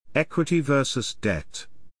Equity versus debt.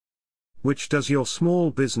 Which does your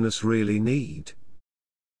small business really need?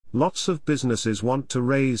 Lots of businesses want to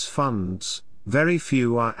raise funds, very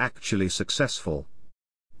few are actually successful.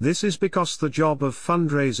 This is because the job of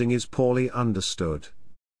fundraising is poorly understood.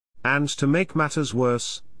 And to make matters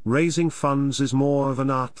worse, raising funds is more of an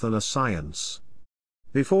art than a science.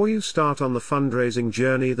 Before you start on the fundraising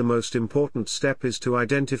journey, the most important step is to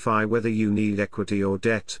identify whether you need equity or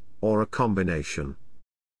debt, or a combination.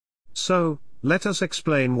 So, let us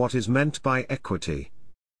explain what is meant by equity.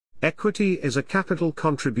 Equity is a capital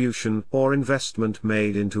contribution or investment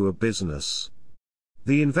made into a business.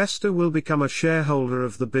 The investor will become a shareholder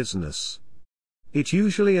of the business. It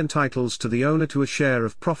usually entitles to the owner to a share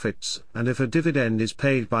of profits, and if a dividend is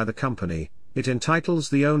paid by the company, it entitles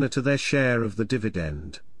the owner to their share of the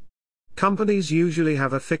dividend. Companies usually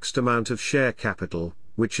have a fixed amount of share capital,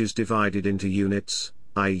 which is divided into units,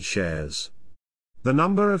 i.e. shares. The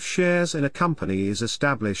number of shares in a company is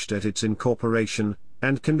established at its incorporation,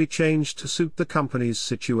 and can be changed to suit the company's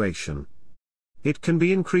situation. It can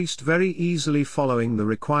be increased very easily following the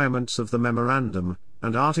requirements of the memorandum,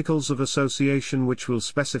 and articles of association which will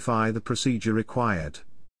specify the procedure required.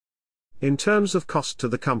 In terms of cost to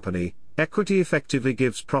the company, equity effectively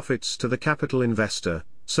gives profits to the capital investor,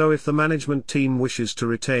 so if the management team wishes to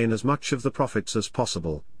retain as much of the profits as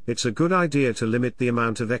possible, it's a good idea to limit the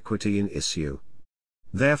amount of equity in issue.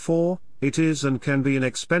 Therefore, it is and can be an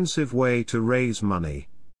expensive way to raise money.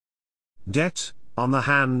 Debt, on the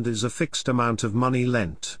hand, is a fixed amount of money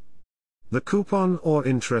lent. The coupon or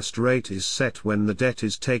interest rate is set when the debt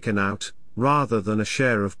is taken out, rather than a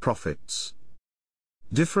share of profits.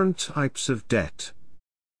 Different types of debt.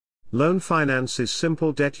 Loan finance is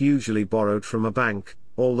simple debt usually borrowed from a bank,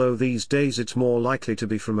 although these days it's more likely to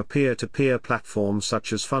be from a peer-to-peer platform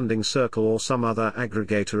such as Funding Circle or some other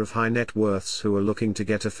aggregator of high net worths who are looking to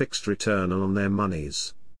get a fixed return on their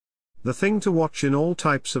monies. The thing to watch in all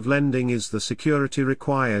types of lending is the security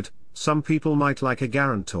required. Some people might like a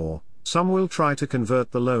guarantor, some will try to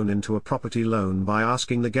convert the loan into a property loan by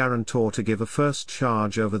asking the guarantor to give a first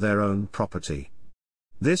charge over their own property.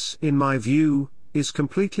 This, in my view, is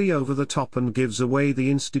completely over the top and gives away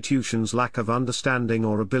the institution's lack of understanding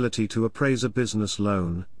or ability to appraise a business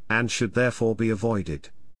loan, and should therefore be avoided.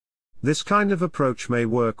 This kind of approach may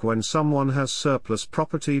work when someone has surplus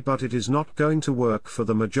property, but it is not going to work for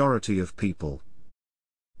the majority of people.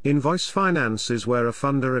 Invoice finance is where a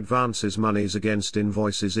funder advances monies against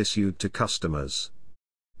invoices issued to customers.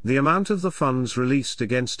 The amount of the funds released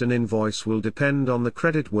against an invoice will depend on the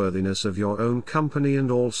creditworthiness of your own company and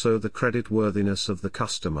also the creditworthiness of the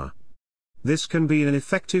customer. This can be an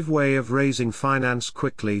effective way of raising finance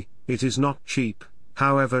quickly. It is not cheap,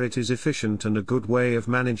 however it is efficient and a good way of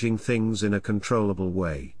managing things in a controllable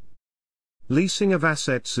way. Leasing of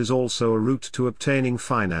assets is also a route to obtaining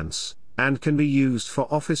finance, and can be used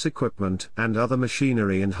for office equipment and other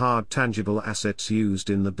machinery and hard tangible assets used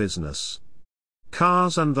in the business.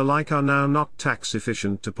 Cars and the like are now not tax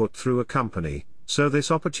efficient to put through a company, so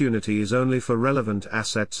this opportunity is only for relevant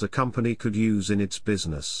assets a company could use in its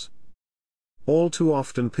business. All too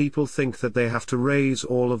often people think that they have to raise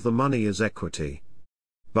all of the money as equity.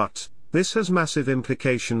 But, this has massive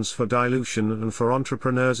implications for dilution, and for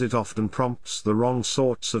entrepreneurs it often prompts the wrong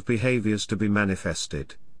sorts of behaviors to be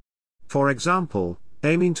manifested. For example,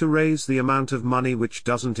 aiming to raise the amount of money which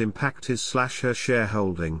doesn't impact his/her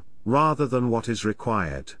shareholding, rather than what is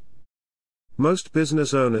required. Most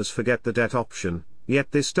business owners forget the debt option,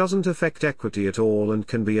 yet this doesn't affect equity at all and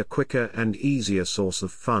can be a quicker and easier source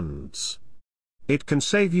of funds. It can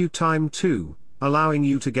save you time too, allowing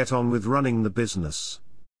you to get on with running the business.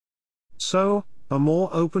 So, a more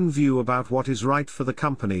open view about what is right for the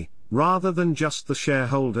company, rather than just the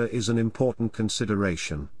shareholder, is an important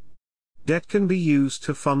consideration. Debt can be used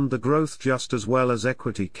to fund the growth just as well as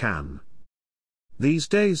equity can. These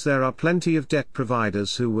days there are plenty of debt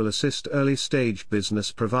providers who will assist early-stage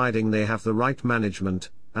business providing they have the right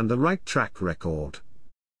management, and the right track record.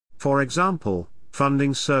 For example,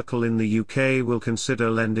 Funding Circle in the UK will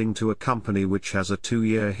consider lending to a company which has a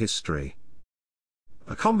 2-year history.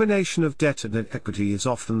 A combination of debt and equity is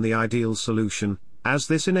often the ideal solution, as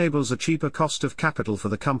this enables a cheaper cost of capital for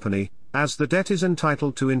the company, as the debt is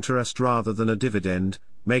entitled to interest rather than a dividend,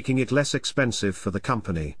 making it less expensive for the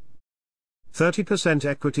company. 30%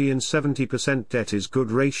 equity and 70% debt is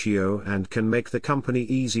good ratio and can make the company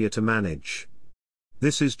easier to manage.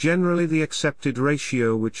 This is generally the accepted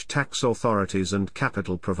ratio which tax authorities and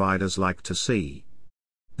capital providers like to see.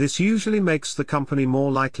 This usually makes the company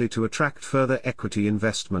more likely to attract further equity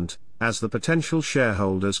investment, as the potential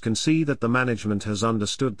shareholders can see that the management has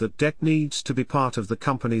understood that debt needs to be part of the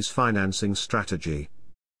company's financing strategy.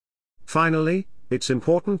 Finally, it's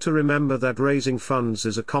important to remember that raising funds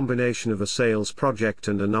is a combination of a sales project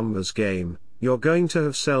and a numbers game. You're going to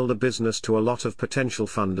have sell the business to a lot of potential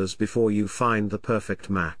funders before you find the perfect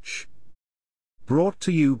match. Brought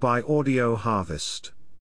to you by Audio Harvest.